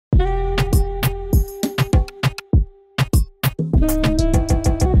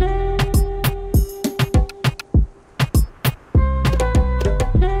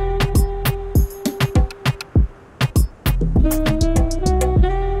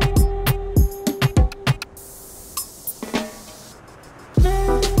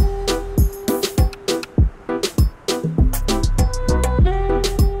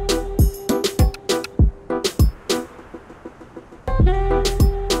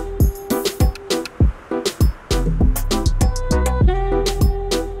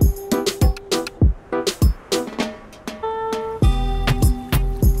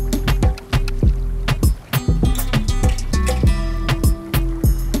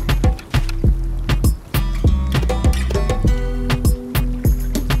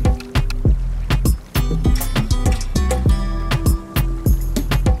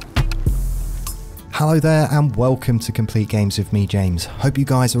Hello there and welcome to Complete Games with me, James. Hope you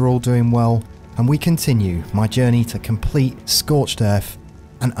guys are all doing well and we continue my journey to complete Scorched Earth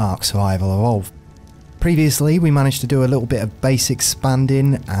and Ark Survival Evolved. Previously we managed to do a little bit of base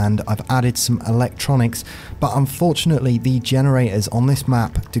expanding and I've added some electronics, but unfortunately the generators on this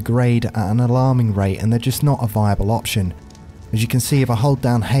map degrade at an alarming rate and they're just not a viable option. As you can see, if I hold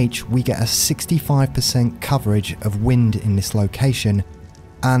down H, we get a 65% coverage of wind in this location,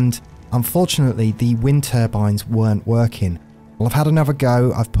 and unfortunately the wind turbines weren't working. Well, I've had another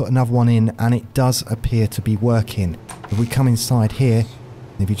go, I've put another one in and it does appear to be working. If we come inside here,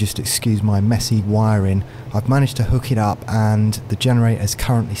 if you just excuse my messy wiring, I've managed to hook it up and the generator is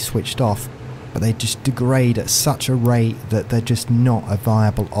currently switched off, but they just degrade at such a rate that they're just not a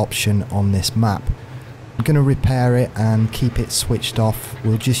viable option on this map. I'm going to repair it and keep it switched off.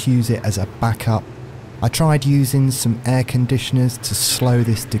 We'll just use it as a backup. I tried using some air conditioners to slow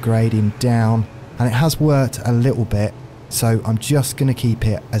this degrading down and it has worked a little bit, so I'm just going to keep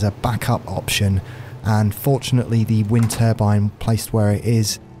it as a backup option. And fortunately the wind turbine placed where it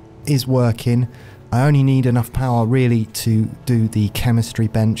is working. I only need enough power really to do the chemistry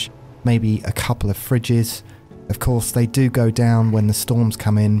bench, maybe a couple of fridges. Of course they do go down when the storms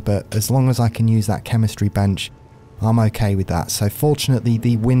come in, but as long as I can use that chemistry bench, I'm okay with that. So fortunately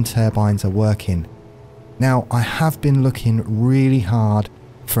the wind turbines are working. Now I have been looking really hard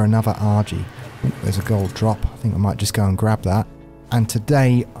for another Argy. There's a gold drop, I think I might just go and grab that. And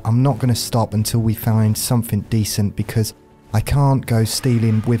today I'm not going to stop until we find something decent, because I can't go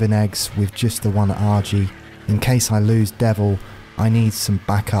stealing withen eggs with just the one Argy. In case I lose Devil, I need some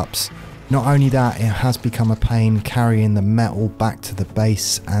backups. Not only that, it has become a pain carrying the metal back to the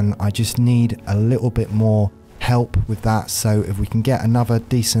base and I just need a little bit more help with that. So if we can get another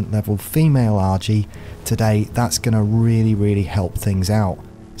decent level female Argy today, that's going to really help things out.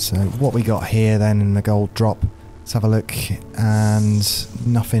 So what we got here then in the gold drop, let's have a look, and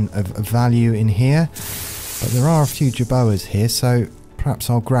nothing of value in here, but there are a few Jerboas here, so perhaps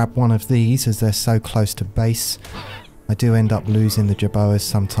I'll grab one of these as they're so close to base. I do end up losing the Jerboas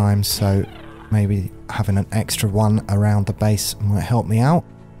sometimes, so maybe having an extra one around the base might help me out.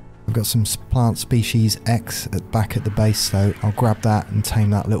 I've got some plant species X back at the base, so I'll grab that and tame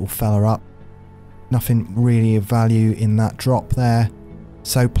that little fella up. Nothing really of value in that drop there.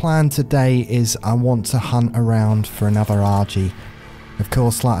 So plan today is I want to hunt around for another Argy. Of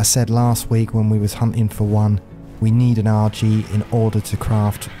course, like I said last week when we was hunting for one, we need an Argy in order to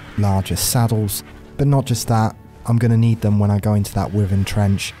craft larger saddles, but not just that. I'm going to need them when I go into that withen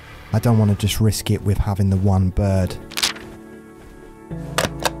trench. I don't want to just risk it with having the one bird.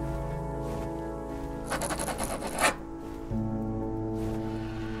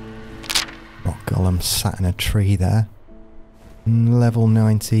 Rock Golem sat in a tree there. Level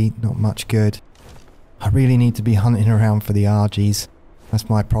 90, not much good. I really need to be hunting around for the Argies. That's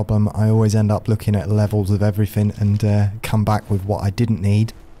my problem. I always end up looking at levels of everything and come back with what I didn't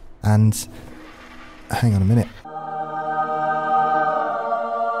need. And hang on a minute.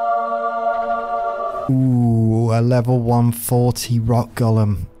 Ooh, a level 140 rock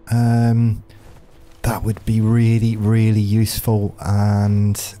golem. That would be really useful.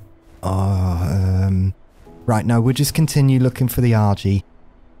 And right, no, we'll just continue looking for the Argy.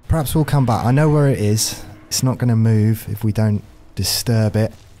 Perhaps we'll come back. I know where it is. It's not going to move if we don't disturb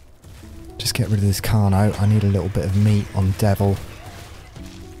it. Just get rid of this Carno. I need a little bit of meat on Devil.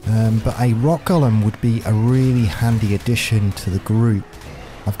 But a rock golem would be a really handy addition to the group.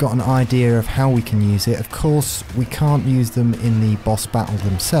 I've got an idea of how we can use it. Of course, we can't use them in the boss battle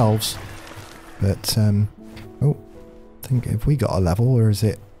themselves. But, oh, I think, have we got a level or is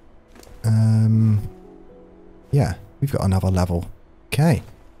it... yeah, we've got another level. Okay.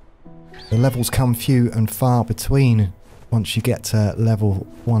 The levels come few and far between once you get to level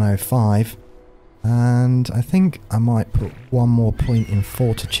 105. And I think I might put one more point in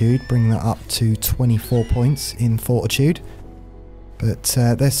Fortitude, bring that up to 24 points in Fortitude. But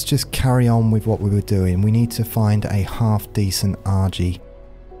let's just carry on with what we were doing. We need to find a half decent Argy.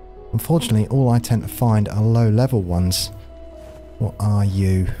 Unfortunately, all I tend to find are low level ones. What are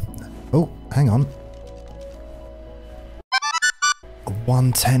you? Oh, hang on. A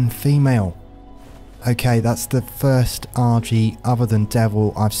 110 female. Okay, that's the first Argy other than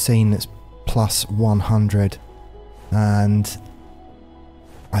Devil I've seen that's plus 100. And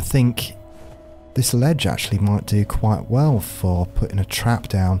I think this ledge actually might do quite well for putting a trap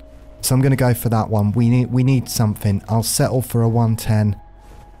down. So I'm going to go for that one. We need something. I'll settle for a 110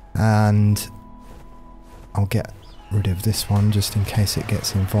 and I'll get rid of this one just in case it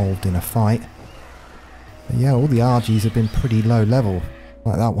gets involved in a fight. But yeah, all the Argies have been pretty low level,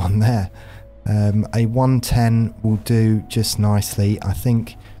 like that one there. A 110 will do just nicely. I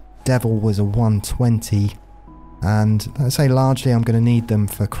think Devil was a 120, and let's say largely I'm going to need them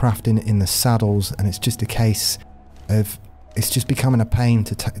for crafting in the saddles, and it's just a case of it's just becoming a pain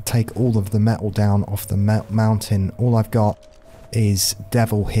to take all of the metal down off the mountain. All I've got is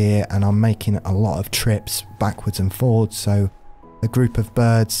Devil here, and I'm making a lot of trips backwards and forwards, so a group of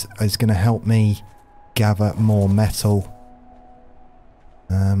birds is going to help me gather more metal.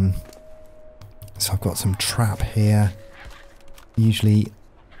 So I've got some trap here. Usually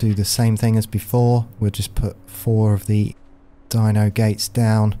do the same thing as before. We'll just put 4 of the dino gates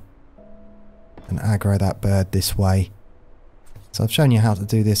down and aggro that bird this way. So I've shown you how to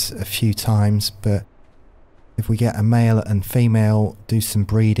do this a few times, but if we get a male and female, do some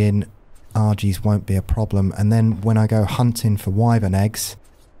breeding, Argies won't be a problem. And then when I go hunting for wyvern eggs,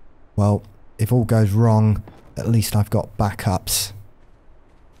 well, if all goes wrong, at least I've got backups.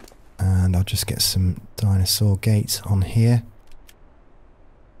 And I'll just get some dinosaur gates on here.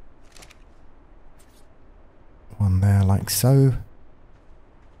 One there like so.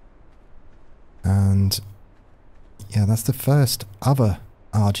 And yeah, that's the first other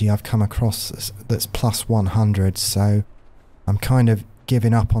Argie I've come across that's plus 100, so I'm kind of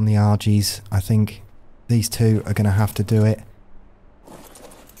giving up on the Argies. I think these two are going to have to do it.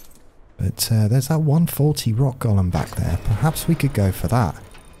 But there's that 140 rock golem back there. Perhaps we could go for that.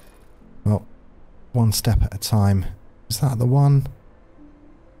 Well, one step at a time. Is that the one?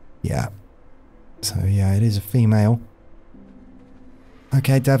 Yeah. So yeah, it is a female.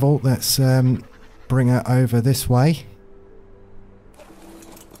 Okay, Devil, let's bring her over this way.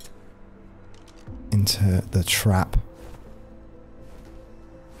 Into the trap.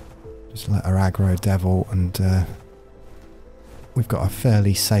 Just let her aggro Devil, and we've got a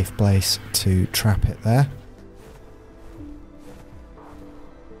fairly safe place to trap it there.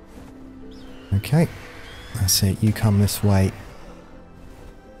 Okay, that's it, you come this way.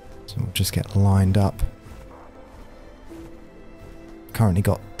 So we'll just get lined up. Currently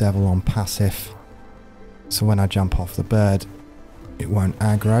got Devil on passive, so when I jump off the bird, it won't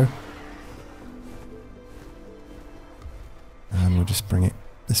aggro. And we'll just bring it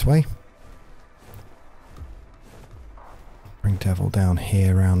this way. Bring Devil down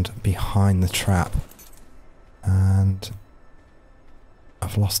here around behind the trap. And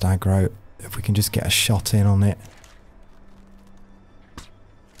I've lost aggro. If we can just get a shot in on it.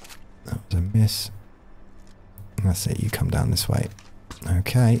 That was a miss. And that's it, you come down this way.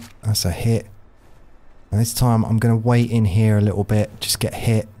 Okay, that's a hit. And this time I'm going to wait in here a little bit. Just get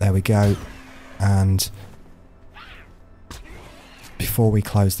hit. There we go. And before we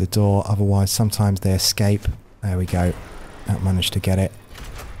close the door, otherwise sometimes they escape. There we go. That managed to get it.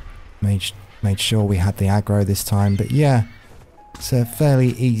 Made sure we had the aggro this time. But yeah, it's a fairly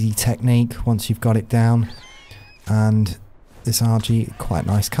easy technique once you've got it down. And this Argie, quite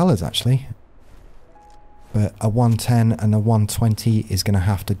nice colours actually. But a 110 and a 120 is going to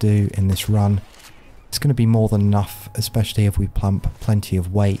have to do in this run. It's going to be more than enough, especially if we plump plenty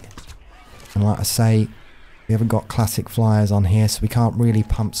of weight. And like I say, we haven't got classic flyers on here, so we can't really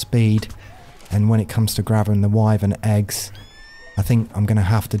pump speed. And when it comes to grabbing the wyvern eggs, I think I'm going to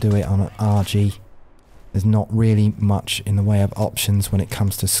have to do it on an Argie. There's not really much in the way of options when it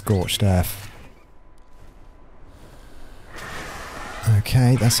comes to Scorched Earth.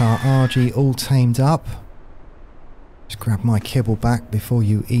 Okay, that's our Argie all tamed up. Just grab my kibble back before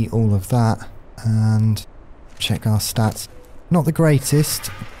you eat all of that. And check our stats. Not the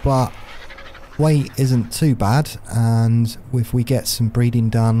greatest, but weight isn't too bad, and if we get some breeding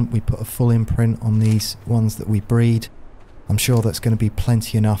done, we put a full imprint on these ones that we breed, I'm sure that's going to be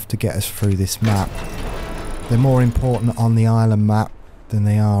plenty enough to get us through this map. They're more important on the island map than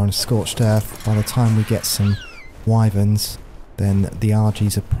they are on Scorched Earth. By the time we get some wyverns, then the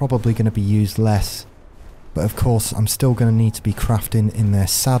Argies are probably going to be used less. But of course, I'm still going to need to be crafting in their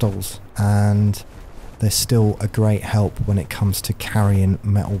saddles, and they're still a great help when it comes to carrying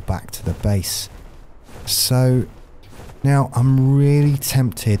metal back to the base. So now I'm really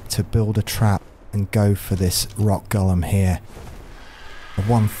tempted to build a trap and go for this rock golem here. A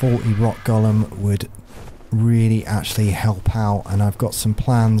 140 rock golem would really actually help out, and I've got some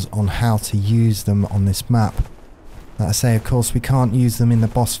plans on how to use them on this map. Like I say, of course we can't use them in the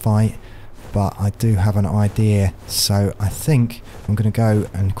boss fight, but I do have an idea, so I think I'm going to go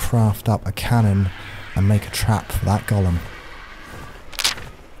and craft up a cannon and make a trap for that golem.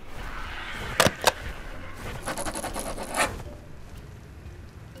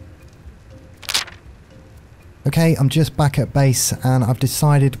 Okay, I'm just back at base, and I've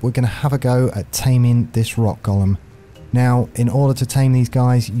decided we're going to have a go at taming this rock golem. Now, in order to tame these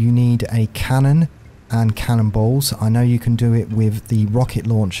guys, you need a cannon and cannonballs. I know you can do it with the rocket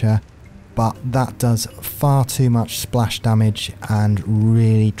launcher, but that does far too much splash damage and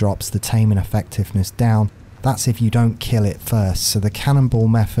really drops the taming effectiveness down. That's if you don't kill it first, so the cannonball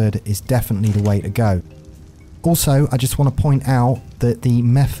method is definitely the way to go. Also, I just want to point out that the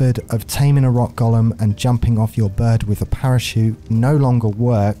method of taming a rock golem and jumping off your bird with a parachute no longer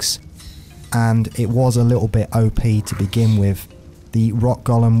works, and it was a little bit OP to begin with. The rock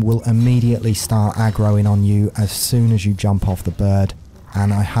golem will immediately start aggroing on you as soon as you jump off the bird,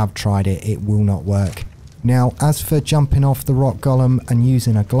 and I have tried it, it will not work. Now, as for jumping off the rock golem and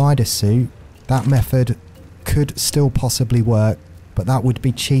using a glider suit, that method could still possibly work, but that would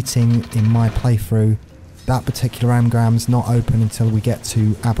be cheating in my playthrough. That particular engram's not open until we get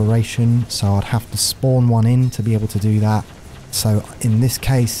to aberration, so I'd have to spawn one in to be able to do that. So in this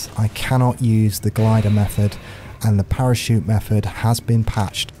case, I cannot use the glider method, and the parachute method has been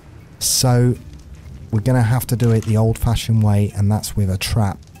patched. So we're going to have to do it the old-fashioned way, and that's with a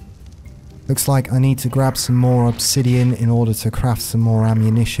trap. Looks like I need to grab some more obsidian in order to craft some more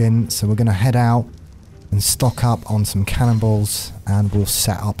ammunition, so we're going to head out and stock up on some cannonballs, and we'll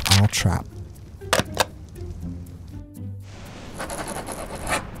set up our trap.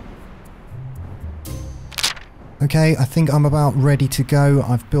 Okay, I think I'm about ready to go.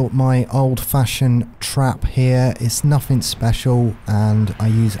 I've built my old-fashioned trap here. It's nothing special, and I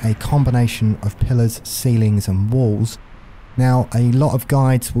use a combination of pillars, ceilings and walls. Now, a lot of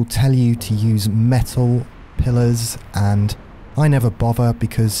guides will tell you to use metal pillars, and I never bother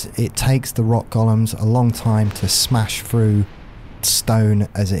because it takes the rock golems a long time to smash through stone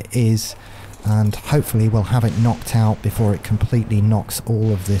as it is, and hopefully we'll have it knocked out before it completely knocks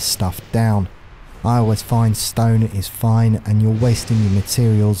all of this stuff down. I always find stone is fine, and you're wasting your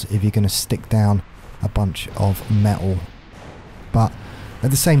materials if you're going to stick down a bunch of metal. But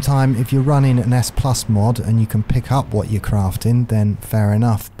at the same time, if you're running an S Plus mod and you can pick up what you're crafting, then fair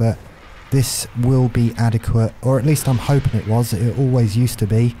enough. But this will be adequate, or at least I'm hoping it was. It always used to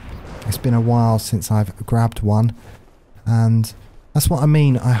be. It's been a while since I've grabbed one, and that's what I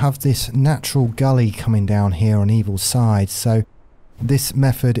mean. I have this natural gully coming down here on either side, so this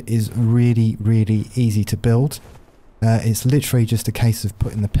method is really easy to build. It's literally just a case of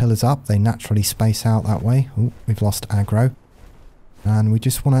putting the pillars up. They naturally space out that way. Oh, we've lost aggro. And we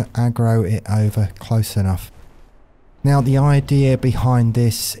just want to aggro it over close enough. Now, the idea behind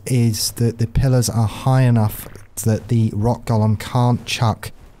this is that the pillars are high enough that the rock golem can't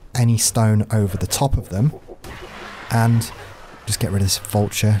chuck any stone over the top of them. And just get rid of this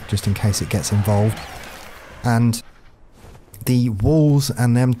vulture just in case it gets involved. And the walls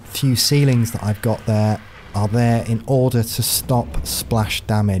and them few ceilings that I've got there are there in order to stop splash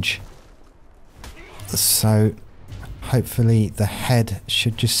damage. So hopefully the head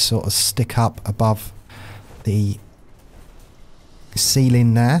should just sort of stick up above the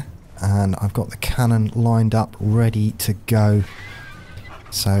ceiling there, and I've got the cannon lined up ready to go.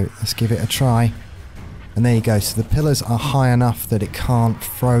 So let's give it a try. And there you go. So the pillars are high enough that it can't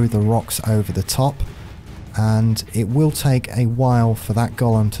throw the rocks over the top. And it will take a while for that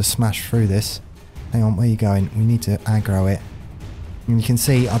golem to smash through this. Hang on, where are you going? We need to aggro it. And you can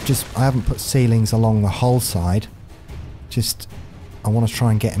see I haven't put ceilings along the whole side. Just, I want to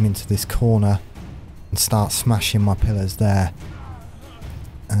try and get him into this corner and start smashing my pillars there.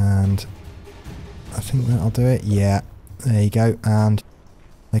 And I think that'll do it. Yeah, there you go. And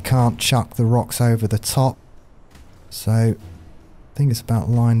they can't chuck the rocks over the top. So I think it's about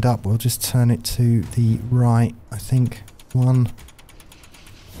lined up. We'll just turn it to the right. I think one.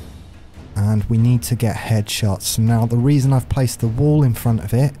 And we need to get headshots. Now, the reason I've placed the wall in front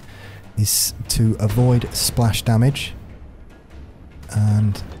of it is to avoid splash damage.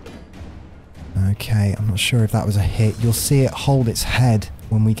 And okay, I'm not sure if that was a hit. You'll see it hold its head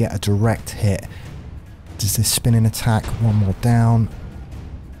when we get a direct hit. Does this spinning attack? One more down.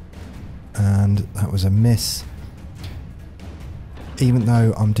 And that was a miss. Even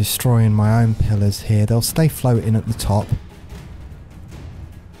though I'm destroying my own pillars here, they'll stay floating at the top.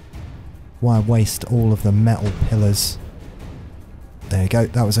 Why waste all of the metal pillars? There you go,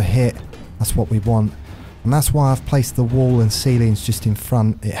 that was a hit. That's what we want. And that's why I've placed the wall and ceilings just in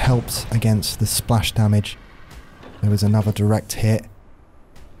front. It helps against the splash damage. There was another direct hit.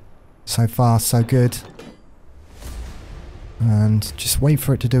 So far, so good. And just wait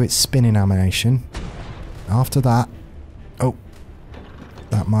for it to do its spinning animation. After that... Oh,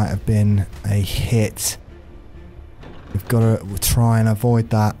 that might have been a hit. We've got to try and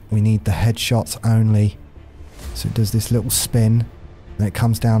avoid that. We need the headshots only. So it does this little spin, and it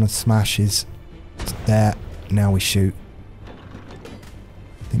comes down and smashes. There. now we shoot.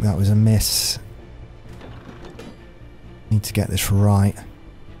 I think that was a miss. Need to get this right.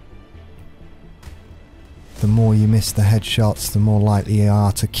 The more you miss the headshots, the more likely you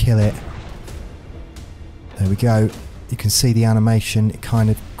are to kill it. There we go. You can see the animation. It kind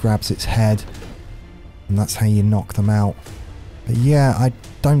of grabs its head. And that's how you knock them out. But yeah, I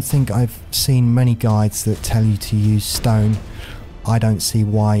don't think I've seen many guides that tell you to use stone. I don't see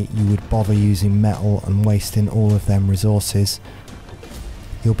why you would bother using metal and wasting all of them resources.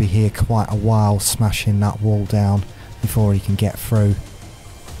 He'll be here quite a while smashing that wall down before he can get through.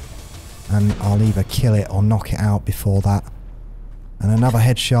 And I'll either kill it or knock it out before that. And another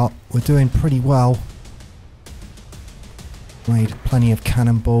headshot. We're doing pretty well. Made plenty of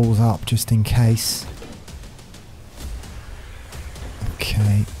cannonballs up just in case.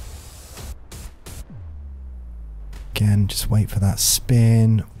 Okay. Again, just wait for that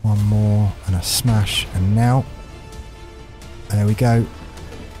spin. One more and a smash. And now. There we go.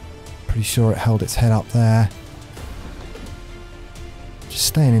 Pretty sure it held its head up there. Just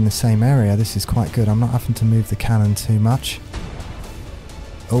staying in the same area. This is quite good. I'm not having to move the cannon too much.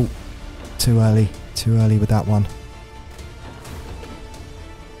 Oh, too early. Too early with that one.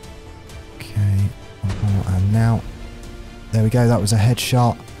 Okay, one more and now. There we go. That was a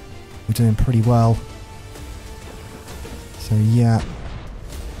headshot. We're doing pretty well. So yeah.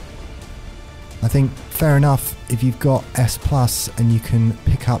 I think fair enough, if you've got S plus and you can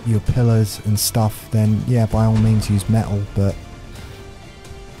pick up your pillars and stuff, then yeah, by all means use metal, but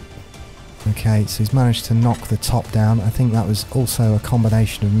okay, so he's managed to knock the top down. I think that was also a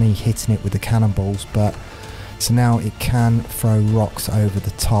combination of me hitting it with the cannonballs, but so now it can throw rocks over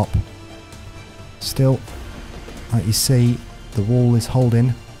the top. Still, like you see, the wall is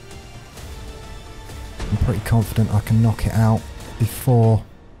holding. I'm pretty confident I can knock it out before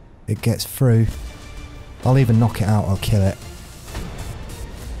it gets through. I'll either knock it out or kill it.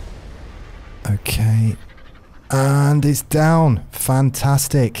 Okay. And it's down.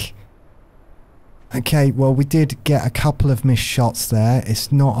 Fantastic. Okay, well we did get a couple of missed shots there.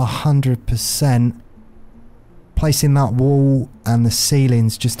 It's not 100%. Placing that wall and the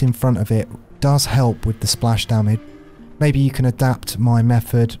ceilings just in front of it does help with the splash damage. Maybe you can adapt my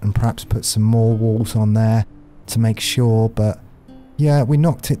method and perhaps put some more walls on there to make sure, but yeah, we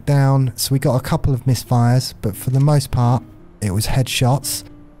knocked it down, so we got a couple of misfires, but for the most part, it was headshots.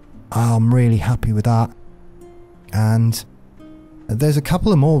 I'm really happy with that. And there's a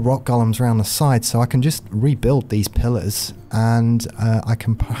couple of more rock golems around the side, so I can just rebuild these pillars, and I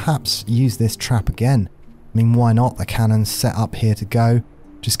can perhaps use this trap again. I mean, why not? The cannon's set up here to go.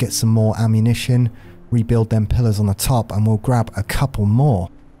 Just get some more ammunition, rebuild them pillars on the top, and we'll grab a couple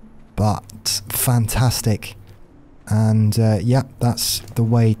more. But fantastic. And yeah, that's the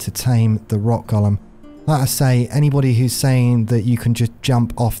way to tame the rock golem. Like I say, anybody who's saying that you can just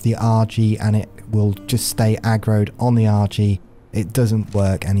jump off the RG and it will just stay aggroed on the RG, it doesn't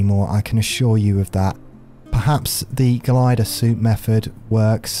work anymore, I can assure you of that. Perhaps the glider suit method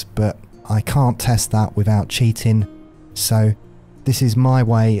works, but I can't test that without cheating. So this is my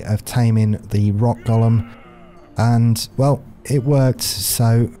way of taming the rock golem, and well, it worked,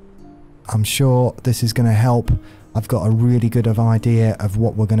 so I'm sure this is going to help. I've got a really good idea of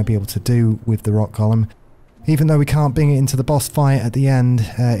what we're going to be able to do with the rock golem. Even though we can't bring it into the boss fight at the end,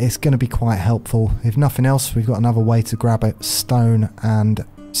 it's going to be quite helpful. If nothing else, we've got another way to grab it, stone and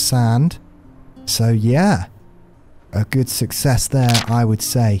sand. So yeah, a good success there, I would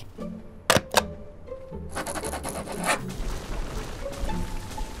say.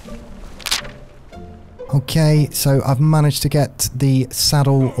 Okay, so I've managed to get the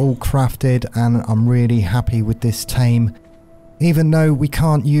saddle all crafted and I'm really happy with this tame. Even though we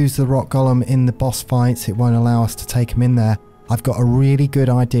can't use the rock golem in the boss fights, it won't allow us to take him in there. I've got a really good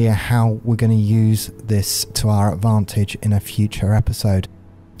idea how we're going to use this to our advantage in a future episode.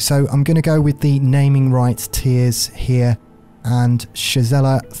 So I'm going to go with the naming rights tiers here. And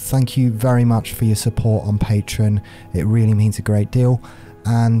Shazella, thank you very much for your support on Patreon. It really means a great deal.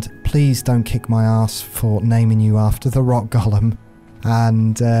 And please don't kick my ass for naming you after the rock golem.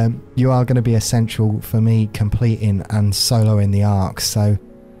 And you are going to be essential for me completing and soloing the arc. So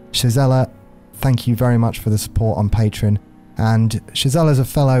Shazella, thank you very much for the support on Patreon. And Shazella's a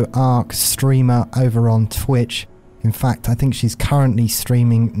fellow arc streamer over on Twitch. In fact, I think she's currently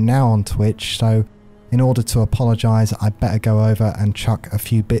streaming now on Twitch. So in order to apologise, I better go over and chuck a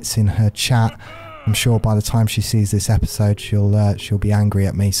few bits in her chat. I'm sure by the time she sees this episode, she'll be angry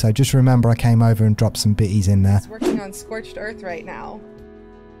at me. So just remember I came over and dropped some bitties in there. He's working on Scorched Earth right now.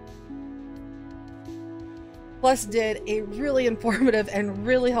 Plus did a really informative and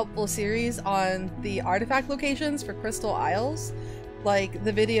really helpful series on the artifact locations for Crystal Isles. Like,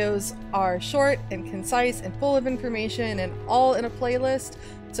 the videos are short and concise and full of information and all in a playlist.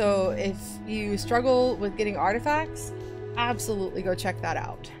 So if you struggle with getting artifacts, absolutely go check that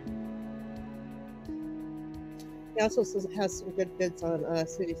out. He also has some good vids on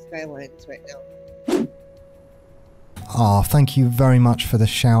City Skylines right now. Ah, thank you very much for the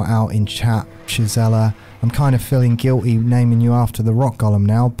shout out in chat, Shazella. I'm kind of feeling guilty naming you after the rock golem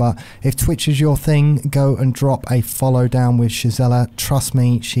now, but if Twitch is your thing, go and drop a follow down with Shazella. Trust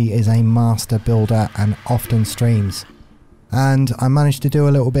me, she is a master builder and often streams. And I managed to do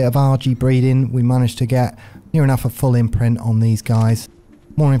a little bit of RG breeding. We managed to get near enough a full imprint on these guys.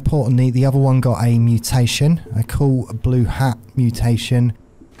 More importantly, the other one got a mutation, a cool blue hat mutation,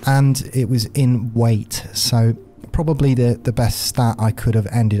 and it was in weight, so probably the best stat I could have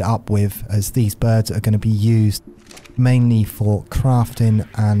ended up with, as these birds are going to be used mainly for crafting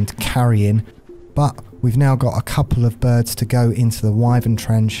and carrying. But we've now got a couple of birds to go into the Wyvern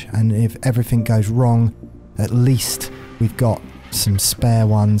Trench, and if everything goes wrong, at least we've got some spare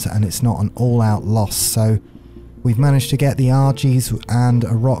ones and it's not an all-out loss. So we've managed to get the Argies and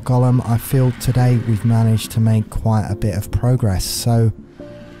a rock golem. I feel today we've managed to make quite a bit of progress. So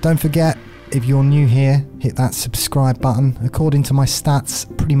don't forget, if you're new here, hit that subscribe button. According to my stats,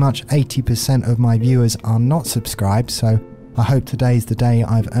 pretty much 80% of my viewers are not subscribed, so I hope today's the day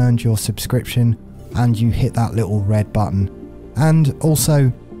I've earned your subscription and you hit that little red button. And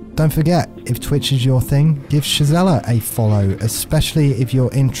also, don't forget, if Twitch is your thing, give Shazella a follow, especially if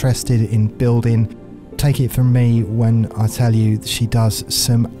you're interested in building. Take it from me when I tell you she does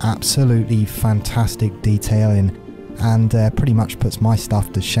some absolutely fantastic detailing, and pretty much puts my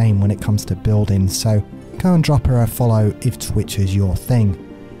stuff to shame when it comes to building, so go and drop her a follow if Twitch is your thing.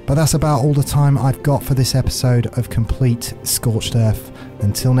 But that's about all the time I've got for this episode of Complete Scorched Earth.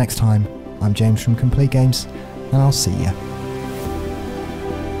 Until next time, I'm James from Complete Games, and I'll see ya.